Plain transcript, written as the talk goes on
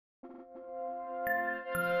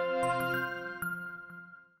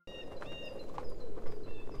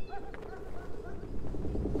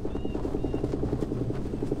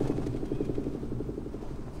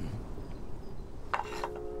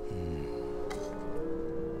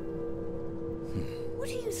What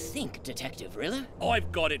do you think, Detective Riller?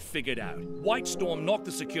 I've got it figured out. White Storm knocked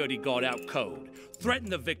the security guard out cold,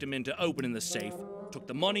 threatened the victim into opening the safe, took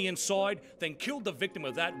the money inside, then killed the victim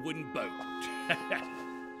with that wooden boat.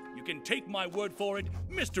 You can take my word for it.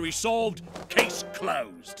 Mystery solved, case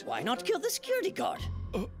closed. Why not kill the security guard?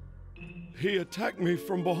 He attacked me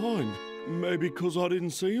from behind. Maybe because I didn't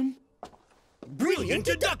see him? Brilliant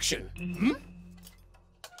deduction.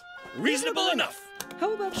 Reasonable enough.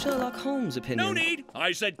 How about Sherlock Holmes' opinion? No need.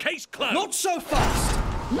 I said case closed. Not so fast!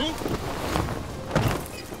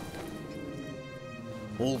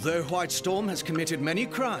 Although White Storm has committed many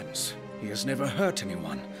crimes, he has never hurt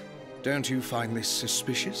anyone. Don't you find this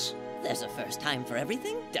suspicious? There's a first time for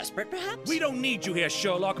everything. Desperate, perhaps? We don't need you here,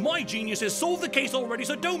 Sherlock. My genius has solved the case already,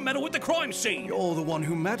 so don't meddle with the crime scene. You're the one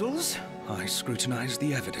who meddles. I scrutinize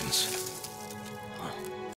the evidence.